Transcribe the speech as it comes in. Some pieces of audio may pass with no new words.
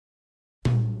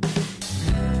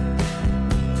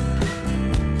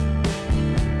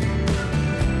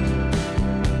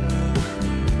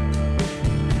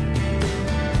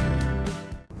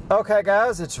Okay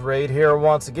guys, it's Reed here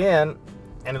once again,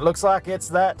 and it looks like it's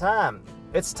that time.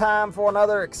 It's time for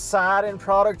another exciting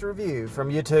product review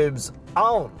from YouTube's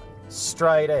only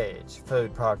straight edge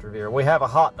food product reviewer. We have a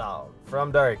hot dog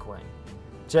from Dairy Queen.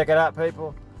 Check it out,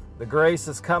 people. The grease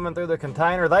is coming through the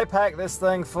container. They pack this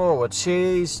thing full with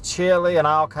cheese, chili, and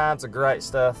all kinds of great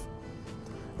stuff.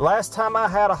 Last time I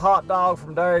had a hot dog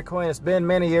from Dairy Queen, it's been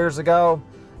many years ago.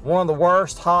 One of the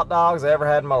worst hot dogs I ever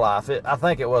had in my life. I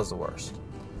think it was the worst.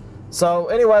 So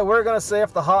anyway, we're going to see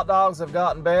if the hot dogs have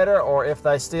gotten better or if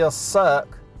they still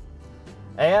suck.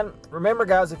 And remember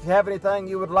guys, if you have anything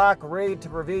you would like Reed to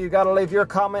review, you got to leave your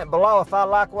comment below. If I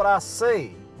like what I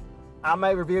see, I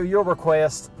may review your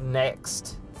request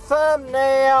next.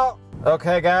 Thumbnail!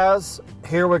 Okay guys,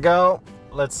 here we go.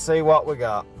 Let's see what we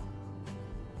got.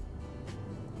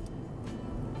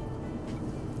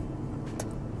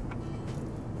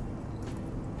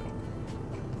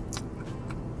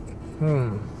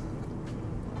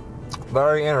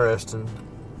 Very interesting.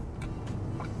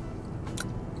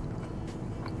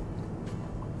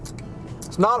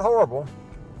 It's not horrible.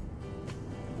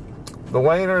 The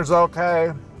wiener's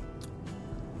okay.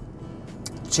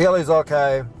 Chili's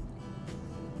okay.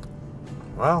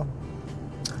 Well,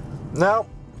 no.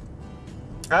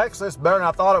 Actually, it's better than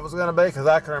I thought it was going to be because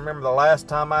I can remember the last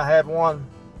time I had one.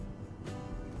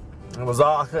 It was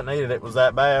all, I couldn't eat it. It was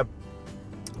that bad.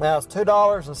 Now it's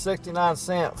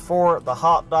 $2.69 for the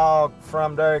hot dog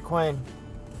from Dairy Queen.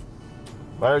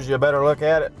 There's you a better look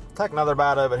at it. Take another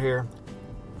bite of it here.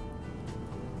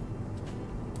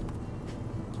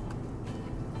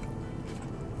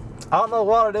 I don't know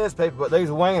what it is, people, but these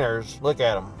wieners, look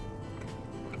at them.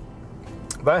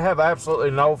 They have absolutely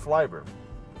no flavor.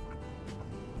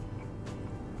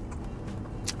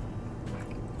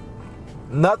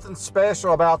 Nothing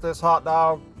special about this hot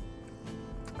dog.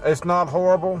 It's not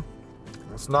horrible.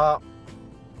 It's not.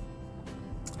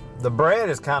 The bread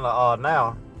is kind of odd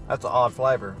now. That's an odd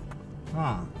flavor.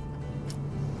 I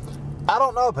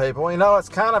don't know, people. You know, it's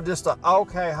kind of just an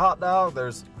okay hot dog.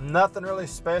 There's nothing really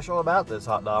special about this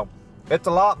hot dog. It's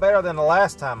a lot better than the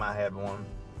last time I had one.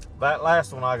 That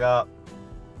last one I got,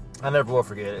 I never will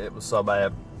forget it. It was so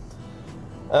bad.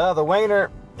 The wiener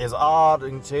is odd. You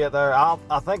can see it there.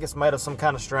 I think it's made of some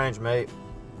kind of strange meat.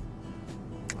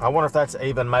 I wonder if that's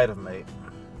even made of meat.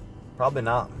 Probably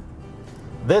not.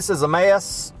 This is a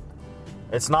mess.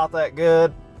 It's not that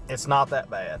good. It's not that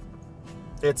bad.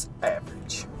 It's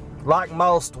average. Like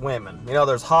most women. You know,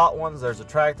 there's hot ones, there's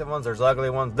attractive ones, there's ugly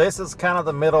ones. This is kind of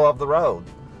the middle of the road.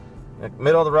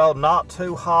 Middle of the road, not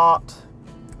too hot,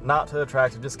 not too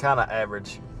attractive, just kind of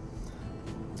average.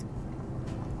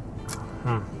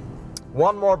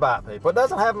 One more bite, people. It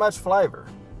doesn't have much flavor.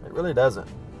 It really doesn't.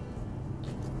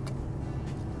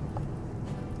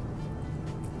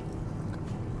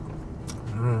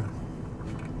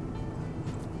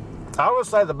 I would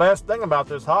say the best thing about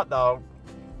this hot dog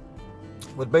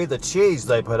would be the cheese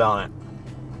they put on it.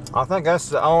 I think that's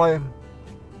the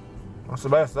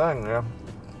best thing, yeah.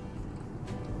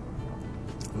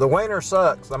 The wiener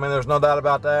sucks. I mean, there's no doubt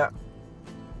about that.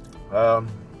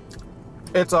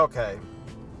 It's okay.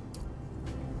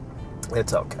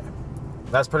 It's okay.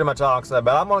 That's pretty much all I can say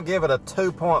about it. I'm going to give it a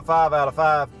 2.5 out of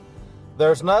 5.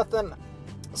 There's nothing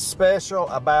special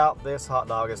about this hot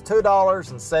dog. It's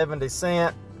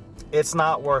 $2.70. It's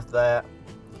not worth that.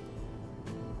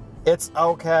 It's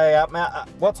okay. I mean,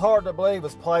 what's hard to believe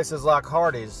is places like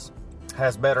Hardee's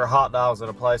has better hot dogs than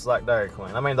a place like Dairy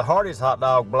Queen. I mean, the Hardee's hot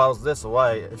dog blows this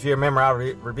away. If you remember, I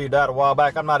reviewed that a while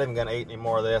back. I'm not even going to eat any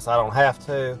more of this. I don't have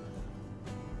to.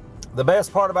 The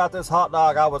best part about this hot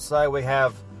dog, I would say, we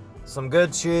have some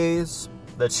good cheese.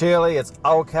 The chili, it's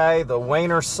okay. The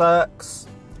wiener sucks,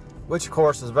 which of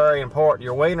course is very important.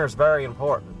 Your wiener is very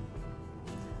important.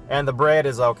 And the bread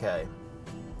is okay.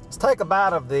 Let's take a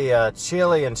bite of the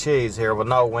chili and cheese here with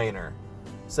no wiener.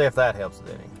 See if that helps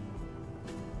with any.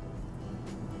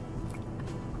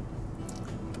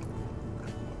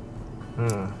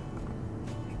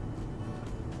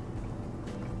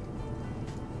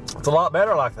 It's a lot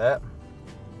better like that.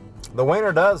 The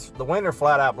wiener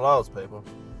flat out blows, people.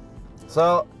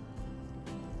 So,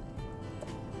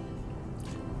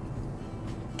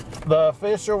 the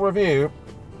official review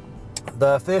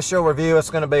is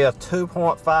going to be a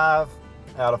 2.5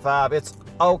 out of 5. It's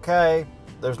okay.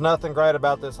 There's nothing great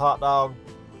about this hot dog.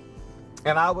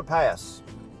 And I would pass.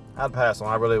 I'd pass on,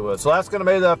 I really would. So that's going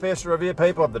to be the official review,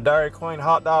 people, of the Dairy Queen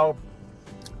hot dog.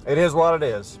 It is what it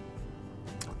is.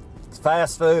 It's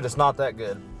fast food. It's not that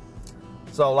good.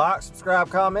 So like, subscribe,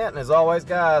 comment, and as always,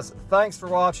 guys, thanks for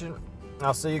watching.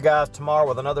 I'll see you guys tomorrow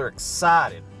with another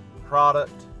exciting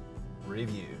product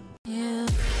review. Yeah.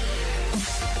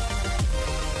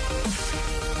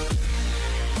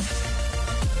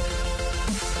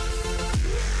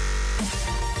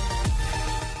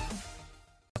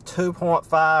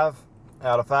 2.5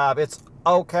 out of 5. It's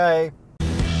okay.